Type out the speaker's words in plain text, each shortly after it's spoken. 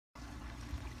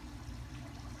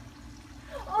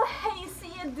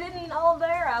you didn't all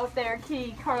there out there,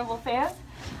 Key Carnival fans.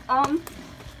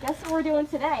 Guess what we're doing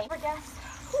today?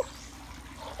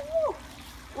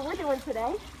 What we're doing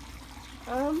today?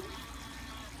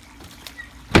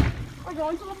 We're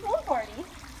going to a pool party.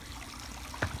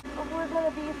 We're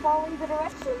gonna be following the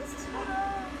directions to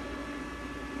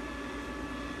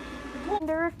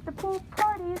wonder if the pool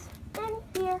party's in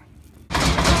here.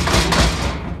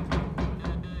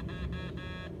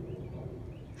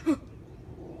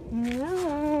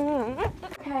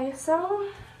 Okay, so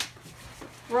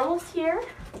we're almost here.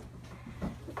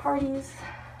 The party's,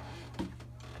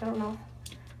 I don't know.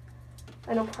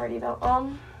 I know party though.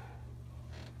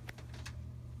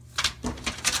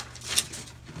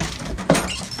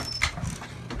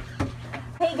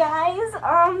 Hey guys,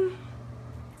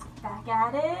 back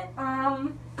at it.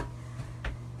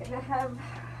 Gonna have,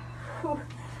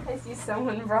 I see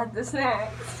someone brought the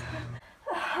snacks.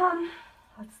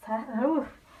 What's that? Oh,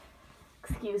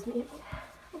 excuse me.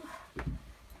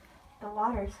 The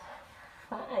water's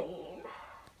fine.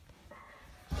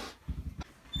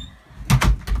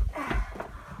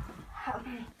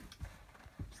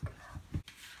 Just gonna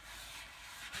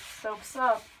soaks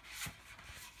up.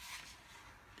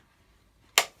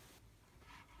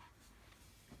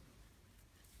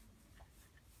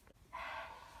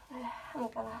 I'm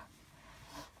gonna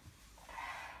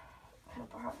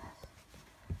borrow this.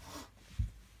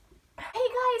 Hey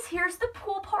guys, here's the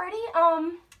pool party.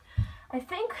 I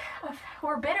think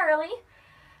we're a bit early,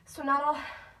 so not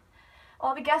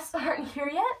all the guests aren't here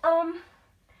yet. Oh,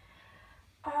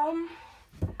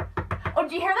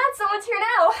 do you hear that? Someone's here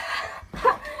now.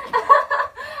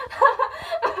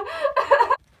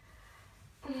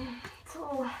 It's a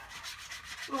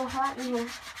little hot in here.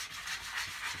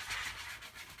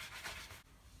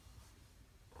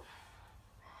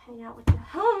 Hang out with the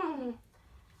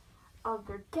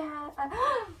other dad.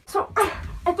 So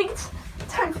I think it's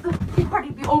time for the party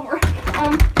to be over.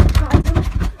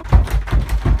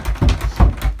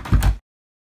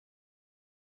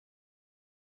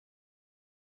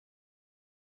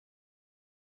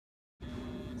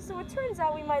 So it turns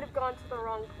out we might have gone to the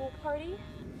wrong pool party,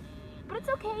 but it's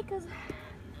okay because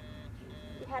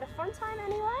we had a fun time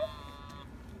anyway,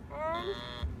 and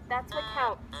that's what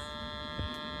counts.